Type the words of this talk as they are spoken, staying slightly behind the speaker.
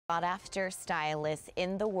Sought after stylists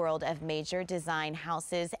in the world of major design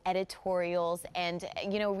houses, editorials, and,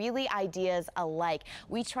 really ideas alike.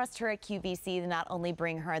 We trust her at QVC to not only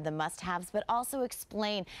bring her the must-haves, but also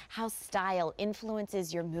explain how style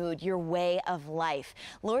influences your mood, your way of life.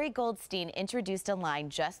 Lori Goldstein introduced a line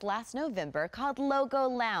just last November called Logo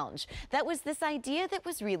Lounge. That was this idea that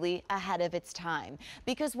was really ahead of its time,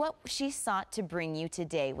 because what she sought to bring you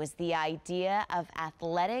today was the idea of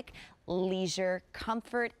athletic, leisure,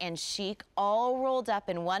 comfort, and chic all rolled up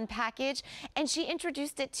in one package, and she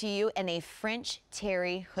introduced it to you in a French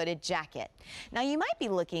terry hooded jacket. Now you might be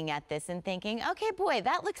looking at this and thinking, okay, boy,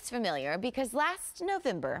 that looks familiar, because last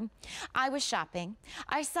November I was shopping.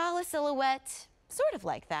 I saw a silhouette sort of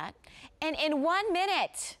like that, and in 1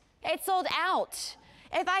 minute it sold out.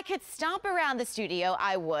 If I could stomp around the studio,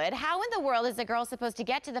 I would. How in the world is a girl supposed to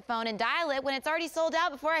get to the phone and dial it when it's already sold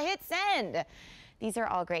out before I hit send? These are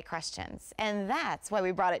all great questions, and that's why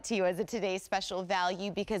we brought it to you as a today's special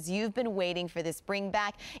value, because you've been waiting for this bring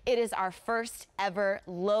back. It is our first ever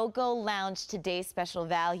Logo Lounge today's special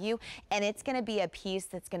value, and it's going to be a piece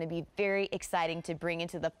that's going to be very exciting to bring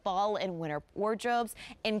into the fall and winter wardrobes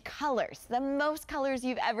in colors, the most colors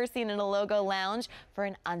you've ever seen in a Logo Lounge for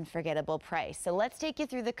an unforgettable price. So let's take you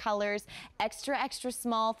through the colors, extra, extra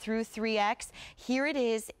small through 3X. Here it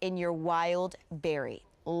is in your wild berry.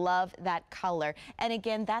 Love that color. And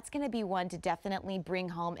again, that's going to be one to definitely bring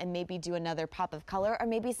home and maybe do another pop of color, or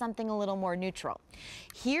maybe something a little more neutral.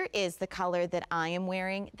 Here is the color that I am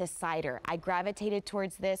wearing, the cider. I gravitated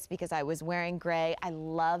towards this because I was wearing gray. I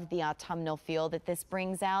love the autumnal feel that this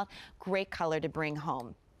brings out. Great color to bring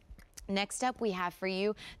home. Next up, we have for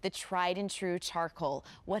you the tried and true charcoal.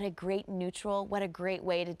 What a great neutral, what a great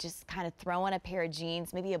way to just kind of throw on a pair of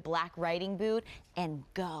jeans, maybe a black riding boot, and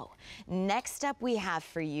go. Next up, we have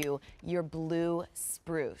for you your blue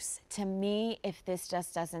spruce. To me, if this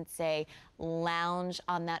just doesn't say lounge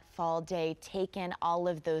on that fall day, take in all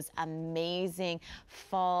of those amazing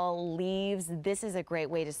fall leaves, this is a great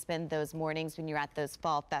way to spend those mornings when you're at those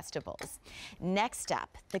fall festivals. Next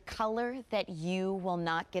up, the color that you will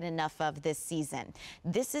not get enough of this season.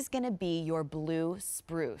 This is going to be your blue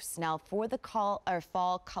spruce. Now, for the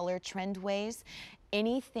fall color trend ways,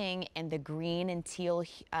 anything in the green and teal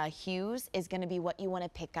hues is going to be what you want to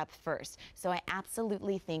pick up first. So I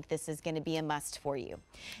absolutely think this is going to be a must for you.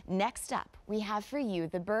 Next up, we have for you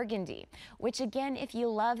the burgundy, which again, if you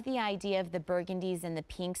love the idea of the burgundies and the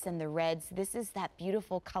pinks and the reds, this is that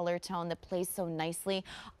beautiful color tone that plays so nicely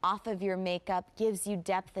off of your makeup, gives you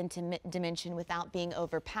depth and dimension without being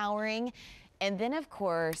overpowering. And then, of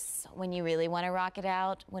course, when you really want to rock it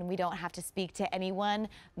out, when we don't have to speak to anyone,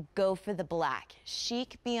 go for the black.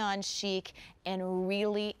 Chic beyond chic, and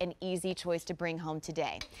really an easy choice to bring home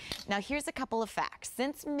today. Now, here's a couple of facts.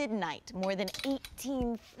 Since midnight, more than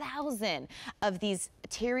 18,000 of these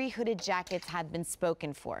terry hooded jackets have been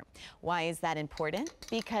spoken for. Why is that important?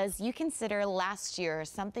 Because you consider last year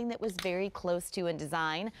something that was very close to in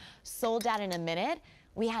design, sold out in a minute,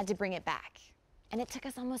 we had to bring it back. And it took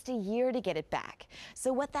us almost a year to get it back.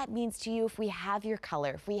 So what that means to you, if we have your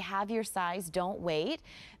color, if we have your size, don't wait,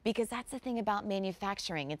 because that's the thing about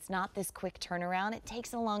manufacturing. It's not this quick turnaround. It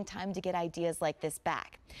takes a long time to get ideas like this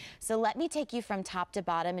back. So let me take you from top to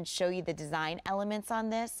bottom and show you the design elements on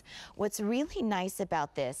this. What's really nice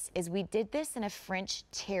about this is we did this in a French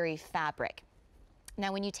terry fabric.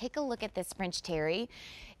 Now, when you take a look at this French terry,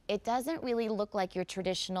 it doesn't really look like your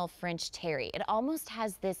traditional French terry. It almost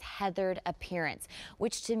has this heathered appearance,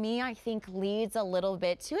 which to me, I think leads a little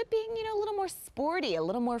bit to it being, a little more sporty, a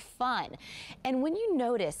little more fun. And when you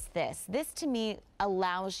notice this to me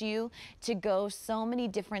allows you to go so many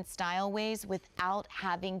different style ways without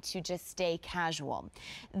having to just stay casual.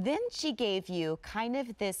 Then she gave you kind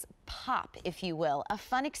of this pop, if you will, a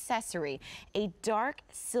fun accessory, a dark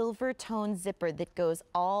silver tone zipper that goes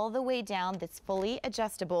all the way down, that's fully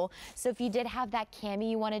adjustable. So if you did have that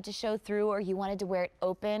cami you wanted to show through, or you wanted to wear it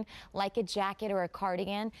open like a jacket or a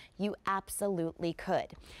cardigan, you absolutely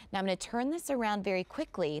could. Now I'm going to turn this around very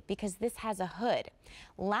quickly because this has a hood.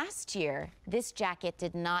 Last year, this jacket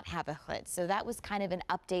did not have a hood, so that was kind of an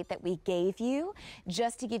update that we gave you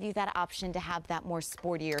just to give you that option to have that more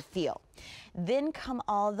sportier feel. Then come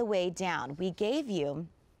all the way down. We gave you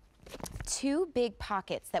two big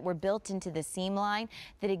pockets that were built into the seam line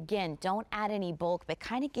that, again, don't add any bulk, but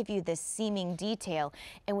kind of give you this seaming detail.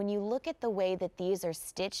 And when you look at the way that these are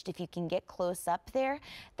stitched, if you can get close up there,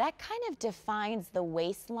 that kind of defines the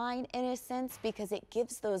waistline in a sense, because it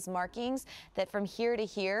gives those markings that from here to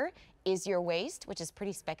here, is your waist, which is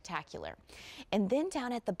pretty spectacular. And then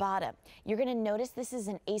down at the bottom, you're gonna notice this is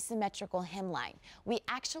an asymmetrical hemline. We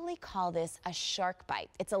actually call this a shark bite.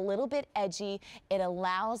 It's a little bit edgy. It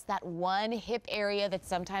allows that one hip area that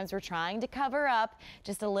sometimes we're trying to cover up,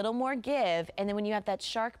 just a little more give. And then when you have that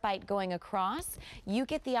shark bite going across, you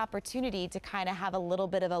get the opportunity to kind of have a little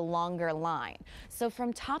bit of a longer line. So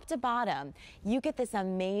from top to bottom, you get this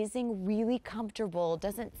amazing, really comfortable,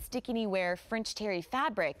 doesn't stick anywhere French terry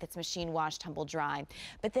fabric that's machine wash, tumble dry.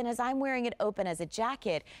 But then as I'm wearing it open as a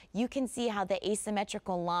jacket, you can see how the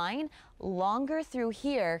asymmetrical line, longer through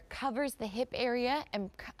here, covers the hip area and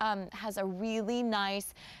has a really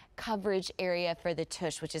nice coverage area for the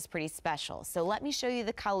tush, which is pretty special. So let me show you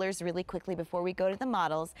the colors really quickly before we go to the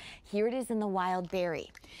models. Here it is in the wild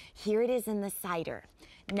berry. Here it is in the cider.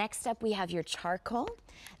 Next up, we have your charcoal.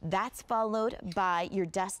 That's followed by your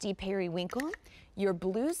dusty periwinkle, your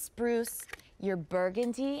blue spruce, your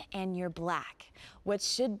burgundy, and your black. What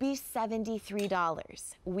should be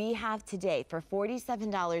 $73, we have today for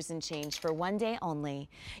 $47 and change for one day only.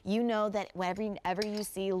 You know that whenever you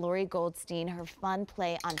see Lori Goldstein, her fun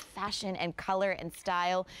play on fashion and color and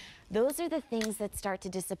style, those are the things that start to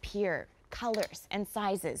disappear. Colors and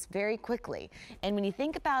sizes very quickly. And when you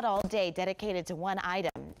think about all day dedicated to one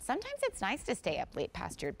item, sometimes it's nice to stay up late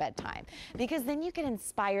past your bedtime because then you get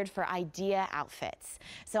inspired for idea outfits.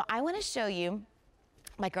 So I want to show you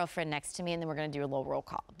my girlfriend next to me, and then we're going to do a little roll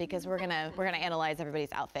call because we're gonna analyze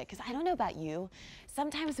everybody's outfit. Because I don't know about you,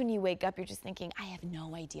 sometimes when you wake up, you're just thinking, I have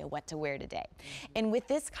no idea what to wear today. And with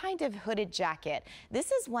this kind of hooded jacket,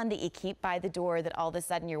 this is one that you keep by the door that all of a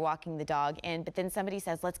sudden you're walking the dog in, but then somebody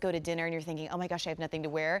says, let's go to dinner, and you're thinking, oh my gosh, I have nothing to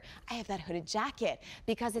wear. I have that hooded jacket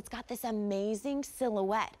because it's got this amazing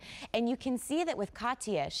silhouette. And you can see that with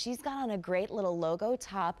Katya, she's got on a great little logo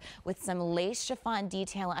top with some lace chiffon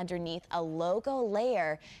detail underneath, a logo layer.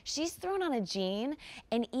 She's thrown on a jean,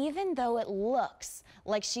 and even though it looks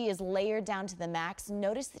like she is layered down to the max,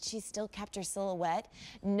 notice that she's still kept her silhouette.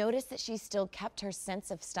 Notice that she's still kept her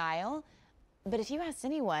sense of style. But if you asked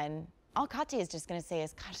anyone, all Katya is just going to say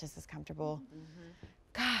is, gosh, this is comfortable.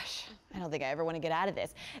 Gosh, I don't think I ever want to get out of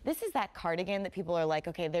this. This is that cardigan that people are like,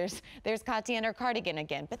 okay, there's Katya and her cardigan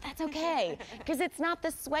again, but that's okay because it's not the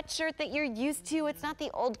sweatshirt that you're used to. It's not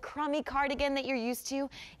the old crummy cardigan that you're used to.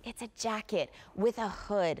 It's a jacket with a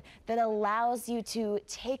hood that allows you to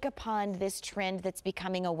take upon this trend that's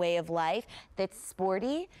becoming a way of life that's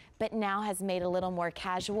sporty, but now has made a little more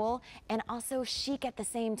casual and also chic at the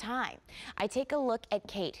same time. I take a look at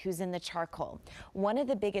Kate, who's in the charcoal. One of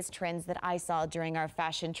the biggest trends that I saw during our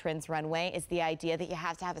Fashion Trends runway is the idea that you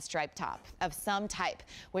have to have a striped top of some type,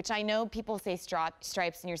 which I know people say stripes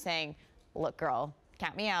and you're saying, look girl,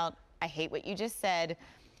 count me out. I hate what you just said.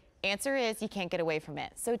 Answer is you can't get away from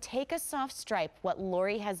it. So take a soft stripe, what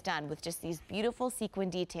Lori has done with just these beautiful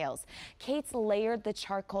sequin details. Kate's layered the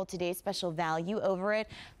charcoal Today's Special Value over it,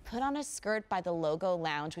 put on a skirt by the Logo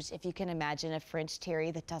Lounge, which if you can imagine a French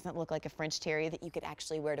terry that doesn't look like a French terry that you could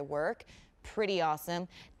actually wear to work. Pretty awesome.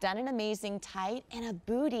 Done an amazing tight and a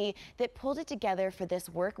booty that pulled it together for this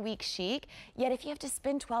work week chic. Yet if you have to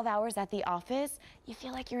spend 12 hours at the office, you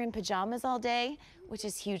feel like you're in pajamas all day, which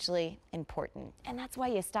is hugely important. And that's why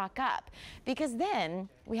you stock up. Because then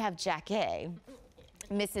we have Jackie.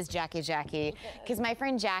 Mrs. Jackie, because my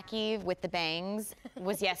friend Jackie with the bangs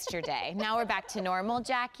was yesterday. Now we're back to normal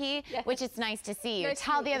Jackie, yes. Which it's nice to see you. Nice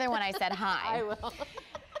Tell the other one I said hi. I will.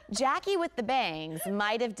 Jackie with the bangs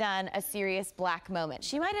might have done a serious black moment.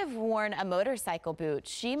 She might have worn a motorcycle boot.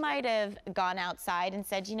 She might have gone outside and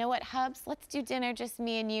said, you know what, Hubs, let's do dinner, just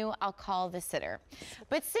me and you. I'll call the sitter.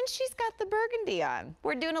 But since she's got the burgundy on,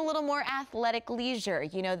 we're doing a little more athletic leisure.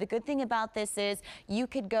 You know, the good thing about this is you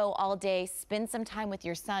could go all day, spend some time with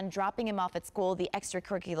your son, dropping him off at school, the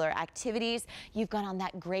extracurricular activities. You've got on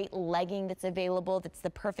that great legging that's available. That's the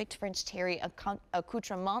perfect French terry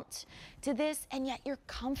accoutrement to this, and yet you're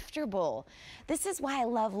comfortable. This is why I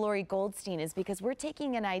love Lori Goldstein, is because we're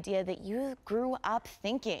taking an idea that you grew up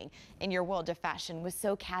thinking in your world of fashion was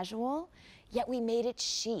so casual, yet we made it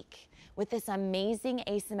chic with this amazing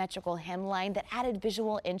asymmetrical hemline that added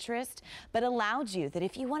visual interest, but allowed you that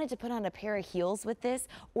if you wanted to put on a pair of heels with this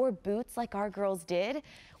or boots like our girls did,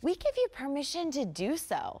 we give you permission to do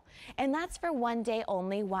so. And that's for one day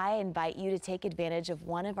only why I invite you to take advantage of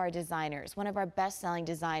one of our designers, one of our best-selling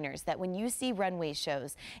designers, that when you see runway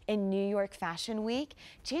shows in New York Fashion Week,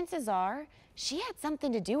 chances are she had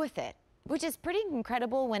something to do with it. which is pretty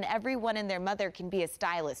incredible when everyone and their mother can be a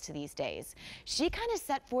stylist these days. She kind of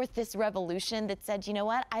set forth this revolution that said, you know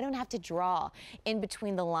what, I don't have to draw in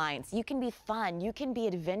between the lines. You can be fun, you can be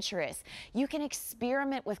adventurous, you can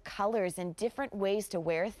experiment with colors and different ways to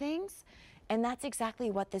wear things. And that's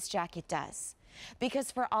exactly what this jacket does.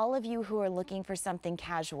 Because for all of you who are looking for something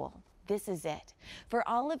casual, this is it. For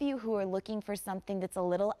all of you who are looking for something that's a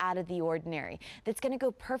little out of the ordinary, that's going to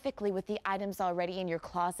go perfectly with the items already in your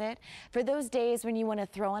closet, for those days when you want to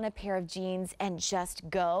throw on a pair of jeans and just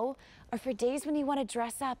go, or for days when you want to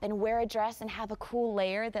dress up and wear a dress and have a cool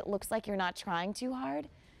layer that looks like you're not trying too hard,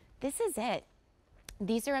 this is it.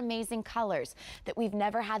 These are amazing colors that we've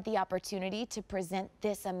never had the opportunity to present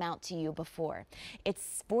this amount to you before.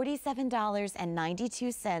 It's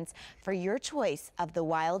 $47.92 for your choice of the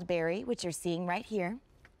wild berry, which you're seeing right here.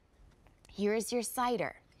 Here is your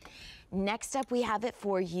cider. Next up, we have it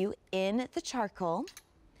for you in the charcoal.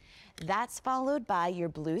 That's followed by your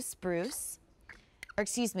blue spruce, or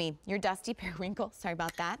excuse me, your dusty periwinkle. Sorry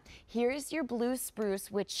about that. Here's your blue spruce,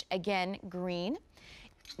 which again, green.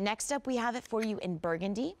 Next up, we have it for you in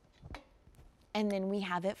burgundy, and then we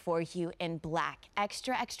have it for you in black.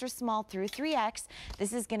 Extra, extra small through 3X.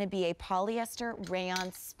 This is gonna be a polyester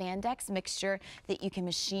rayon spandex mixture that you can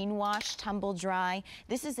machine wash, tumble dry.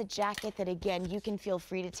 This is a jacket that, again, you can feel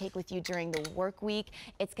free to take with you during the work week.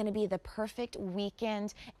 It's gonna be the perfect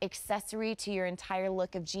weekend accessory to your entire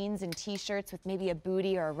look of jeans and t-shirts with maybe a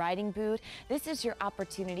bootie or a riding boot. This is your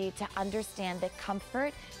opportunity to understand that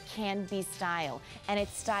comfort can be style, and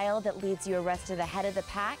it's style that leads you abreast of the head of the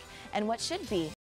pack and what should be